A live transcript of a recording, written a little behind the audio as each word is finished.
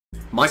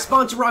My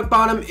sponsor Rock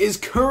Bottom is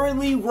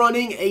currently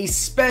running a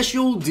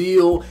special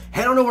deal.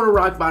 Head on over to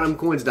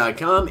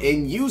rockbottomcoins.com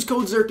and use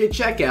code Zirksee at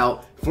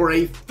checkout for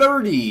a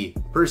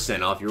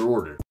 30% off your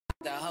order.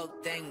 The whole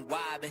thing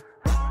wobbin'.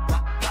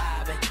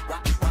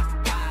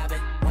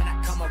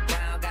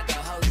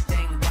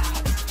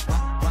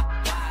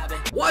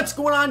 What's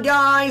going on,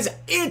 guys?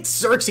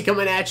 It's Zirksee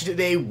coming at you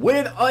today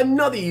with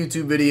another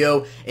YouTube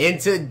video, and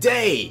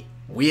today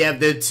we have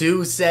the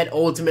two set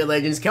Ultimate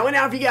Legends coming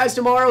out for you guys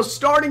tomorrow,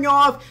 starting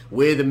off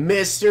with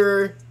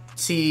Mr.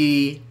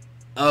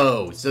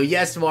 T.O. So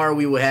yes, tomorrow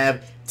we will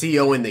have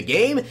T.O. in the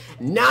game.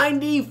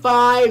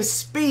 95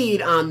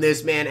 speed on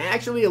this man,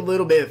 actually a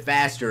little bit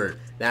faster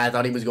than I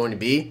thought he was going to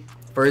be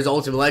for his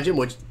Ultimate Legend,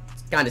 which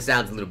kind of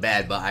sounds a little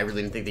bad, but I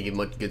really didn't think they gave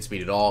much good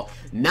speed at all.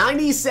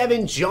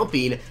 97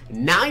 jumping,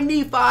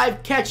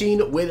 95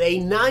 catching with a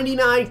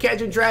 99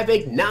 catch in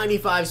traffic,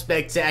 95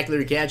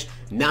 spectacular catch,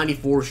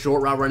 94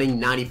 short route running,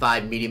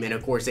 95 medium, and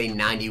of course a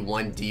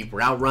 91 deep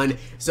route run.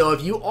 So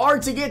if you are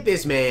to get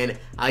this man,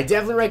 I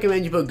definitely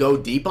recommend you go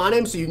deep on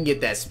him so you can get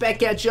that spec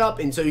catch up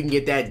and so you can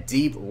get that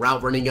deep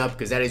route running up,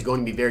 because that is going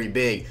to be very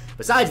big.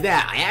 Besides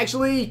that, I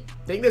actually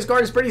think this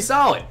card is pretty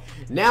solid.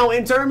 Now,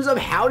 in terms of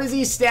how does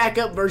he stack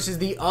up versus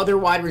the other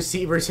wide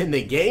receivers in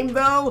the game,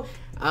 though,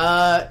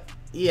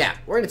 yeah,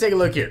 we're going to take a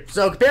look here.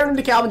 So, comparing him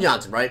to Calvin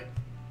Johnson, right?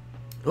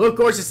 Who, of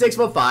course, is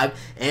 6'5",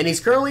 and he's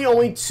currently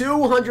only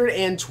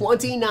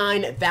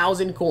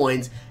 229,000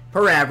 coins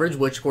per average,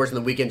 which, of course, on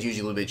the weekends usually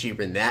a little bit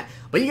cheaper than that.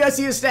 But you guys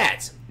see his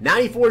stats.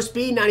 94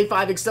 speed,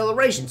 95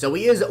 acceleration. So,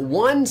 he is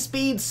one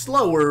speed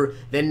slower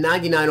than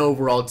 99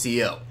 overall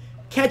TO.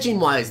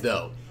 Catching-wise,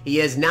 though, he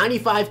has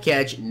 95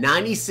 catch,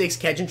 96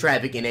 catch in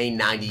traffic, and a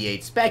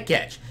 98 spec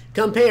catch,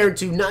 compared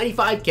to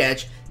 95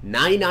 catch,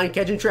 99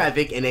 catch in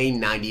traffic, and a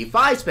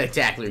 95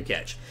 spectacular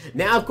catch.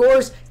 Now, of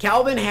course,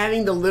 Calvin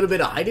having the little bit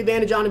of height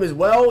advantage on him as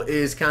well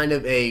is kind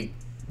of a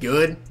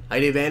good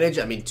height advantage.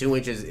 I mean, 2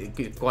 inches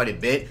is quite a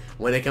bit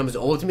when it comes to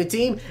Ultimate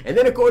Team. And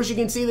then, of course, you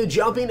can see the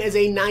jumping as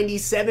a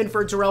 97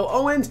 for Terrell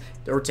Owens,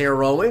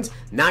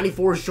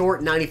 94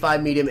 short,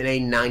 95 medium, and a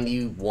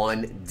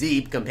 91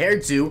 deep,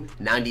 compared to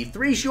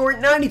 93 short,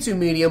 92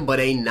 medium, but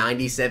a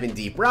 97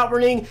 deep route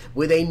running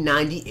with a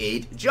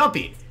 98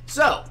 jumping.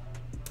 So,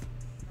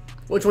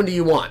 which one do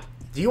you want?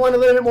 Do you want a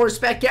little bit more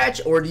spec catch,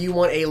 or do you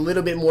want a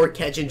little bit more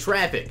catch in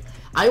traffic?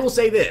 I will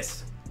say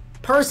this,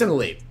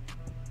 personally,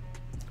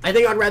 I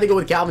think I'd rather go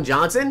with Calvin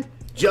Johnson,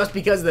 just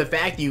because of the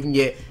fact you can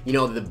get, you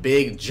know, the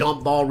big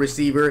jump ball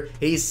receiver.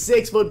 He's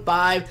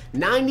 6'5",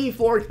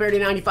 94 compared to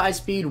 95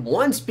 speed,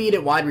 1 speed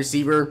at wide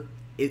receiver.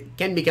 It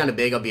can be kind of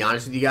big, I'll be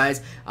honest with you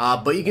guys,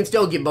 but you can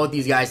still get both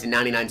these guys to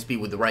 99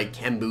 speed with the right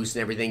chem boost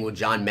and everything, with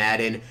John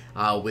Madden,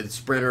 with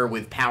Sprinter,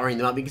 with powering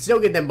them up. You can still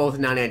get them both at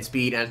 99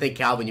 speed, and I think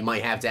Calvin, you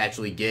might have to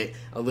actually get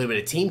a little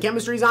bit of team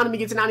chemistries on him to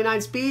get to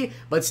 99 speed,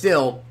 but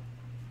still,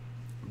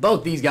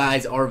 both these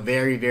guys are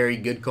very, very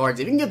good cards.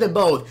 If you can get them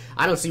both,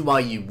 I don't see why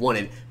you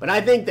wouldn't. But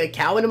I think that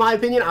Calvin, in my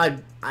opinion, I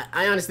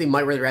honestly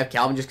might rather have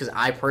Calvin just because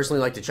I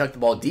personally like to chuck the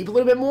ball deep a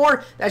little bit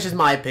more. That's just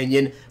my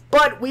opinion.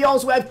 But we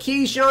also have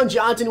Keyshawn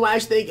Johnson, who I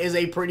actually think is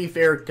a pretty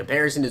fair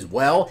comparison as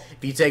well.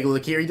 If you take a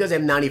look here, he does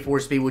have 94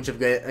 speed, which,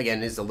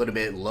 again, is a little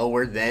bit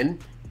lower than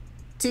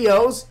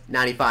T.O.'s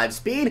 95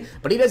 speed,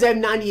 but he does have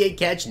 98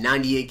 catch in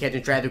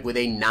traffic with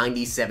a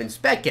 97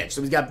 spec catch.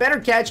 So he's got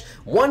better catch,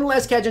 1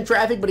 less catch in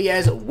traffic, but he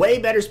has way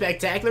better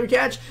spectacular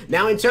catch.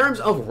 Now, in terms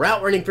of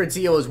route running for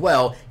T.O. as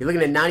well, you're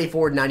looking at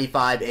 94,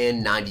 95,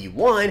 and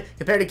 91,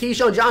 compared to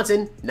Keyshawn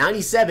Johnson,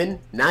 97,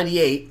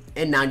 98,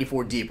 and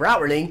 94 deep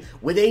route running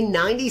with a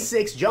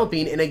 96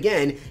 jumping, and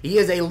again, he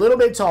is a little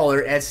bit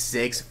taller at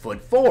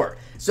 6'4".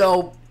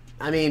 So,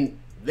 I mean,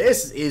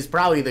 this is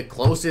probably the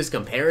closest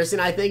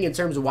comparison, I think, in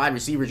terms of wide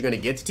receivers you're going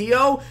to get to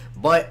T.O.,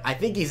 but I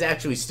think he's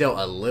actually still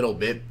a little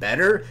bit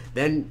better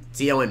than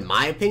T.O. in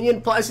my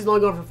opinion. Plus, he's only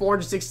going for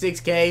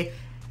 466K.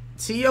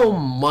 T.O.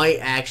 might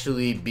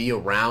actually be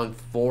around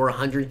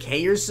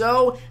 400K or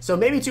so, so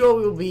maybe T.O.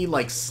 will be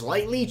like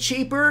slightly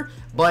cheaper,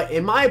 but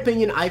in my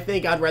opinion, I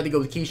think I'd rather go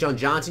with Keyshawn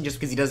Johnson just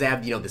because he does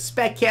have, you know, the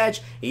spec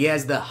catch, he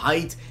has the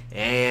height,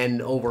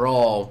 and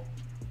overall,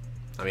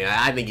 I mean,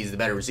 I think he's the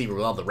better receiver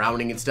with all the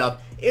rounding and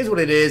stuff. Is what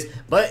it is.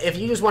 But if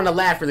you just want to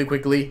laugh really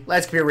quickly,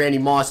 let's compare Randy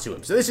Moss to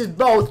him. So this is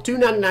both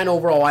 299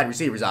 overall wide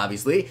receivers,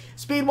 obviously.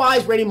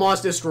 Speed-wise, Randy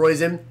Moss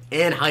destroys him.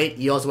 And height,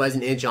 he also has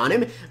an inch on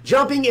him.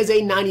 Jumping is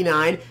a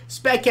 99.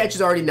 Spec catch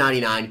is already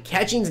 99.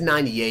 Catching's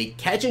 98.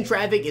 Catch in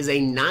traffic is a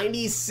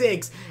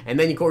 96. And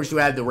then, of course, you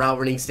have the route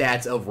running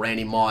stats of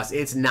Randy Moss.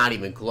 It's not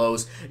even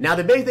close. Now,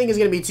 the big thing is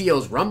going to be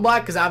T.O.'s run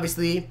block, because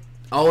obviously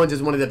Owens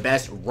is one of the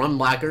best run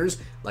blockers,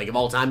 like, of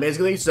all time,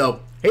 basically. So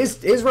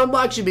his run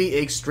block should be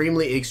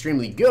extremely,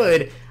 extremely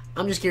good.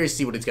 I'm just curious to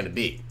see what it's going to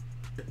be.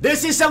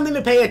 This is something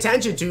to pay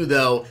attention to,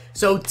 though.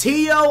 So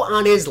T.O.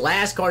 on his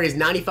last card, his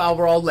 95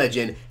 overall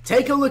legend,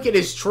 take a look at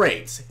his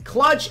traits.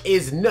 Clutch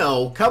is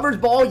no. Covers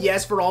ball,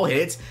 yes, for all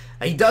hits.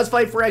 He does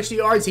fight for extra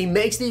yards. He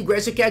makes the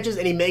aggressive catches,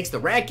 and he makes the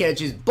rat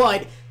catches,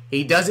 but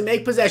he doesn't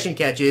make possession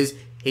catches.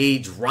 He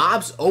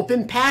drops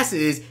open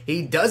passes.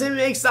 He doesn't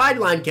make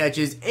sideline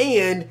catches,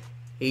 and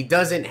he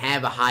doesn't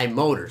have a high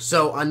motor.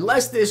 So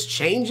unless this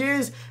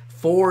changes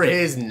for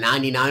his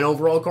 99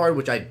 overall card,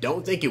 which I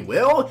don't think it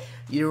will,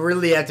 you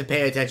really have to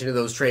pay attention to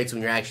those traits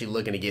when you're actually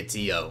looking to get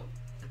TO.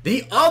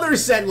 The other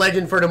set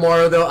legend for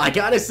tomorrow, though, I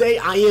gotta say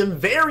I am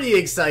very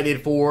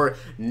excited for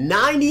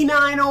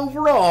 99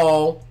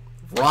 overall,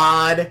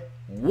 Rod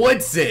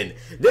Woodson.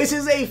 This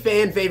is a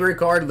fan favorite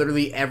card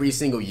literally every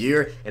single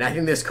year, and I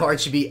think this card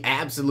should be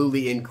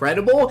absolutely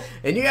incredible.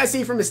 And you guys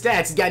see from his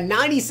stats, he's got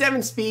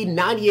 97 speed,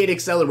 98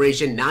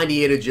 acceleration,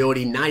 98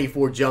 agility,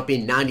 94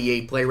 jumping,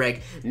 98 play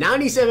rec,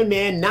 97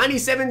 man,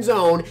 97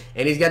 zone,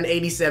 and he's got an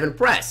 87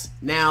 press.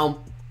 Now,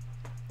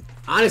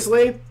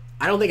 honestly,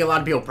 I don't think a lot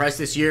of people press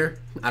this year.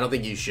 I don't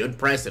think you should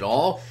press at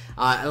all.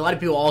 A lot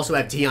of people also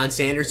have Deion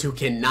Sanders who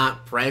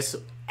cannot press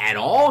at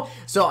all.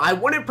 So I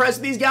wouldn't press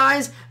these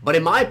guys, but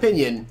in my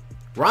opinion,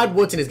 Rod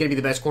Woodson is going to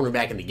be the best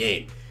cornerback in the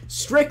game.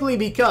 Strictly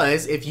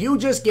because if you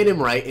just get him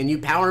right and you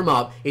power him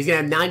up, he's going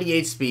to have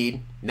 98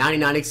 speed,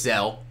 99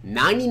 excel,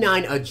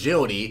 99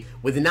 agility,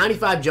 with a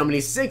 95 jump, and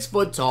he's 6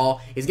 foot tall.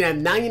 He's going to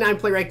have 99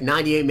 play rec,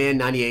 98 man,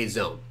 98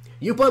 zone.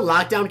 You put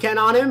lockdown Ken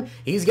on him,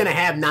 he's going to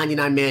have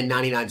 99 man,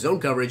 99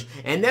 zone coverage,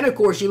 and then of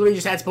course you literally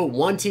just have to put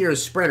one tier of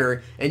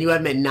sprinter and you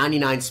have him at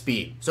 99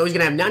 speed. So he's going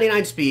to have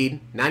 99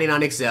 speed,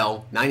 99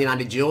 excel,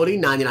 99 agility,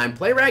 99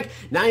 play rec,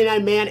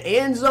 99 man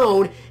and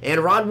zone, and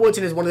Rod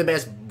Woodson is one of the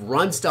best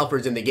run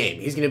stuffers in the game.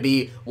 He's going to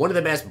be one of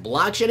the best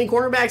block shedding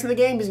cornerbacks in the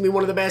game. He's going to be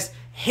one of the best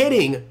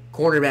hitting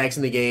cornerbacks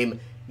in the game.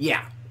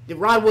 Yeah.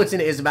 Rod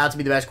Woodson is about to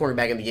be the best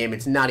cornerback in the game.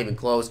 It's not even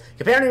close.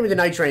 Comparing him to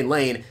Night Train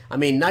Lane, I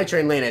mean, Night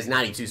Train Lane has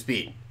 92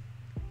 speed.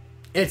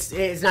 It's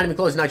not even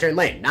close to Night Train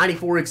Lane.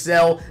 94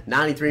 excel,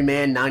 93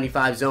 man,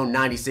 95 zone,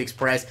 96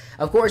 press.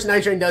 Of course,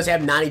 Night Train does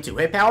have 92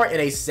 hit power and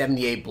a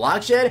 78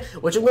 block shed,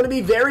 which I'm going to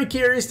be very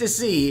curious to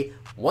see.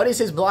 What is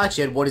his block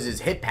shed? What is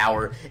his hit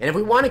power? And if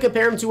we want to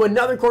compare him to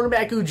another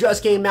cornerback who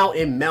just came out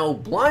in Mel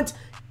Blount,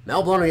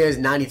 Mel Blount has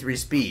 93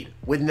 speed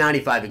with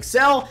 95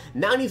 excel,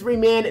 93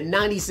 man,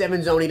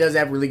 97 zone. He does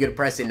have really good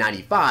press in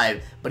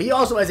 95, but he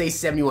also has a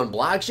 71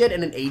 block shed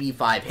and an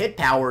 85 hit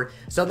power.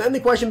 So then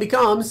the question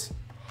becomes,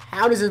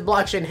 how does his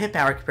block shed and hit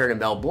power compare to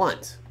Mel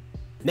Blount?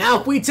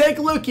 Now, if we take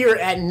a look here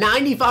at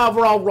 95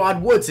 overall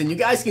Rod Woodson, you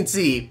guys can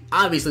see,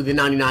 obviously the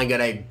 99 got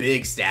a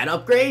big stat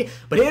upgrade,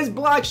 but his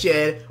block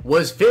shed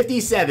was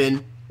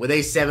 57 with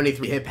a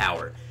 73 hit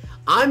power.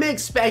 I'm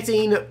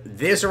expecting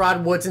this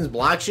Rod Woodson's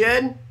block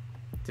shed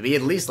to be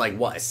at least like,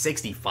 what,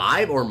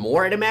 65 or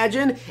more, I'd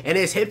imagine, and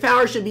his hit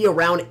power should be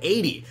around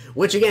 80,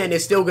 which again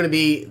is still going to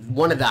be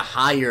one of the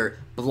higher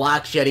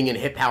block shedding and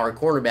hit power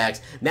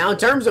cornerbacks. Now in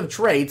terms of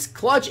traits,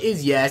 clutch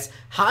is yes,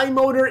 high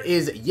motor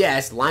is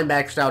yes,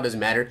 linebacker style doesn't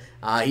matter.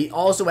 He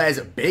also has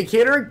a big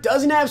hitter,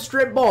 doesn't have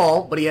strip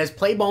ball, but he has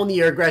play ball in the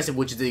air aggressive,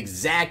 which is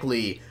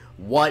exactly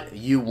what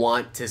you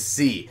want to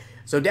see.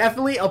 So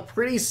definitely a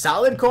pretty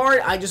solid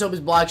card. I just hope his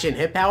block shed and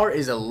hit power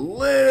is a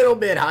little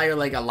bit higher,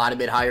 like a lot of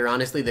bit higher,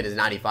 honestly, than his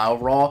 95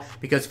 overall,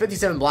 because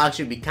 57 block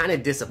should be kind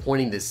of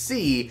disappointing to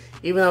see,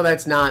 even though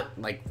that's not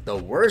like the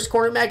worst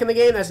cornerback in the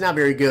game. That's not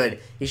very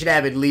good. He should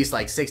have at least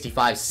like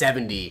 65,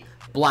 70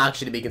 block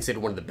should be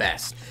considered one of the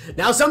best.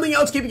 Now, something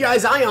else to keep you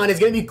guys' eye on is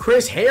going to be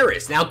Chris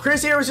Harris. Now,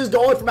 Chris Harris is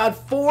going for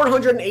about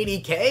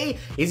 480K.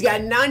 He's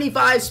got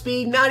 95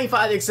 speed,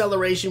 95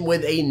 acceleration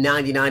with a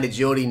 99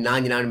 agility,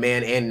 99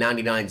 man, and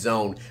 99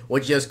 zone,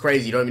 which is just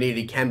crazy. You don't even need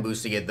any chem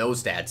boost to get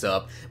those stats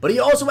up. But he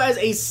also has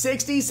a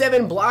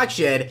 67 block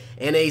shed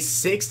and a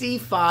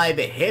 65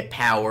 hit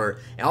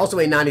power, and also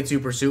a 92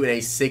 pursuit and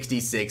a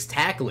 66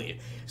 tackling.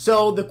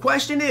 So the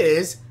question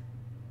is,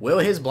 will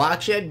his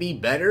block shed be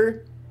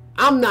better?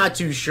 I'm not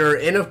too sure,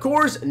 and of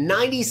course,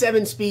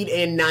 97 speed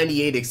and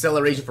 98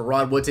 acceleration for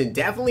Rod Woodson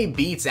definitely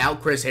beats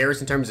out Chris Harris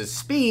in terms of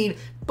speed,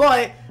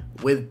 but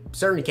with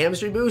certain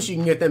chemistry boosts, you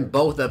can get them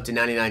both up to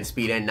 99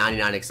 speed and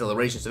 99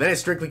 acceleration. So then it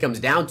strictly comes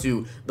down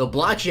to the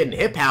block shed and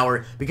hit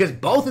power, because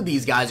both of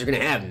these guys are going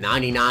to have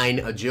 99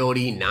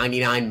 agility,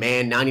 99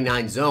 man,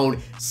 99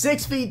 zone,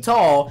 6 feet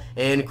tall,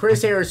 and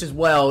Chris Harris as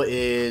well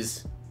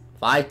is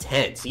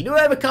 5'10". So you do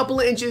have a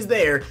couple of inches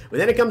there, but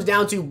then it comes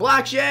down to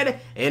block shed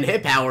and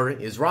hit power.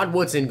 Is Rod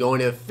Woodson going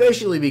to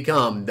officially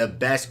become the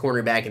best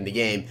cornerback in the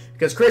game?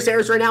 Because Chris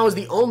Harris right now is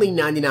the only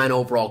 99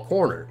 overall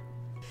corner.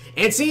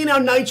 And seeing how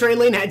Night Train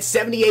Lane had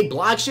 78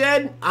 block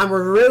shed, I'm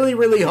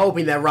really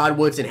hoping that Rod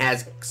Woodson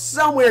has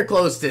somewhere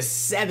close to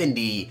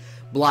 70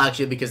 block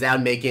shed, because that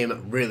would make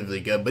him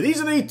really good. But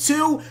these are the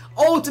two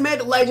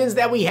ultimate legends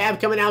that we have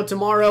coming out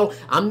tomorrow.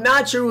 I'm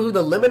not sure who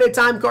the limited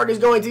time card is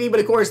going to be, but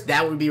of course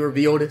that would be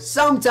revealed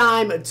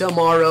sometime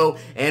tomorrow.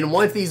 And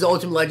once these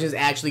ultimate legends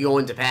actually go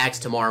into packs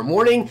tomorrow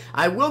morning,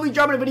 I will be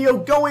dropping a video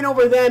going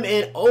over them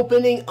and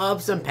opening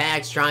up some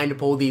packs, trying to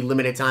pull the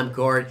limited time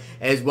card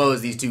as well as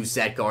these two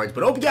set cards.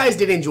 But I hope you guys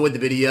did enjoy the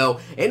video,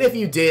 and if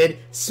you did,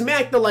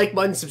 smack the like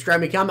button,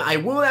 subscribe, and comment. I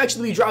will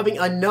actually be dropping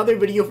another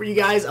video for you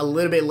guys a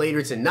little bit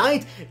later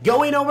tonight,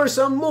 going over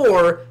some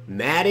more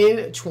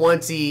Madden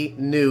 20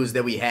 news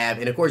that we have.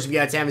 And of course, if you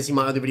guys haven't seen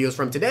my other videos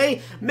from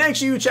today, make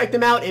sure you check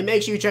them out, and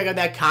make sure you check out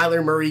that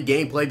Kyler Murray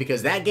gameplay,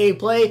 because that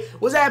gameplay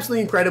was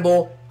absolutely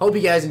incredible. Hope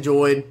you guys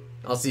enjoyed.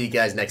 I'll see you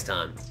guys next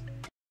time.